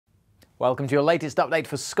Welcome to your latest update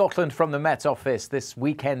for Scotland from the Met Office. This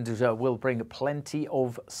weekend will bring plenty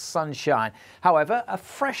of sunshine. However, a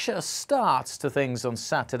fresher start to things on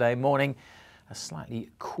Saturday morning. A slightly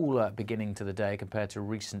cooler beginning to the day compared to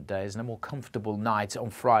recent days, and a more comfortable night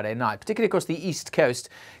on Friday night, particularly across the east coast.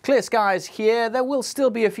 Clear skies here. There will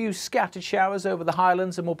still be a few scattered showers over the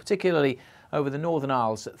Highlands and more particularly over the Northern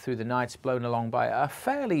Isles through the night, blown along by a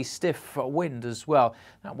fairly stiff wind as well.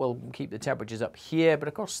 That will keep the temperatures up here, but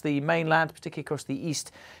across the mainland, particularly across the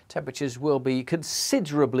east, temperatures will be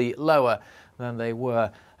considerably lower than they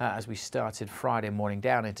were as we started Friday morning,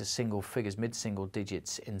 down into single figures, mid-single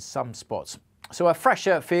digits in some spots. So a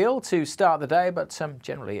fresher feel to start the day, but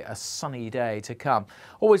generally a sunny day to come.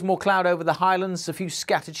 Always more cloud over the Highlands, a few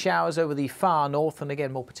scattered showers over the far north, and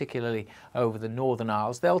again more particularly over the Northern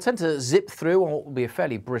Isles. They'll tend to zip through on what will be a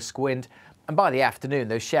fairly brisk wind, and by the afternoon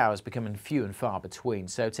those showers becoming few and far between.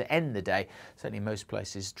 So to end the day, certainly most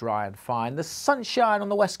places dry and fine. The sunshine on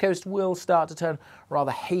the west coast will start to turn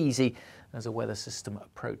rather hazy as a weather system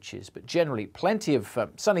approaches, but generally plenty of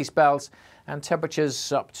sunny spells and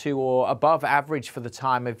temperatures up to or above average for the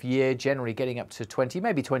time of year, generally getting up to 20,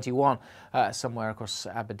 maybe 21 somewhere across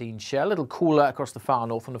Aberdeenshire. A little cooler across the far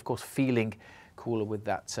north, and of course feeling cooler with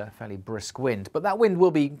that fairly brisk wind. But that wind will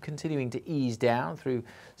be continuing to ease down through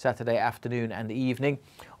Saturday afternoon and evening.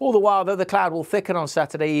 All the while, though, the cloud will thicken on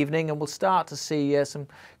Saturday evening, and we'll start to see some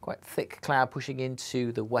quite thick cloud pushing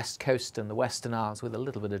into the west coast and the Western Isles with a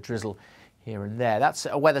little bit of drizzle here and there. That's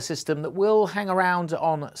a weather system that will hang around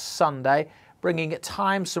on Sunday, bringing at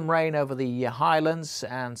times some rain over the Highlands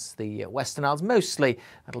and the Western Isles. Mostly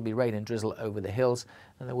that'll be rain and drizzle over the hills,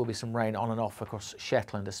 and there will be some rain on and off across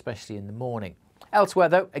Shetland, especially in the morning. Elsewhere,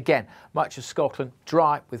 though, again, much of Scotland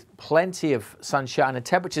dry with plenty of sunshine, and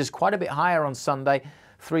temperatures quite a bit higher on Sunday.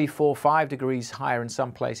 3, 4, 5 degrees higher in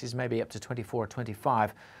some places, maybe up to 24 or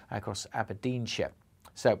 25 across Aberdeenshire.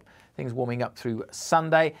 So things warming up through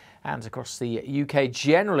Sunday and across the UK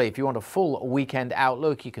generally. If you want a full weekend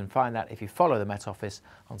outlook, you can find that if you follow the Met Office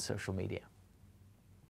on social media.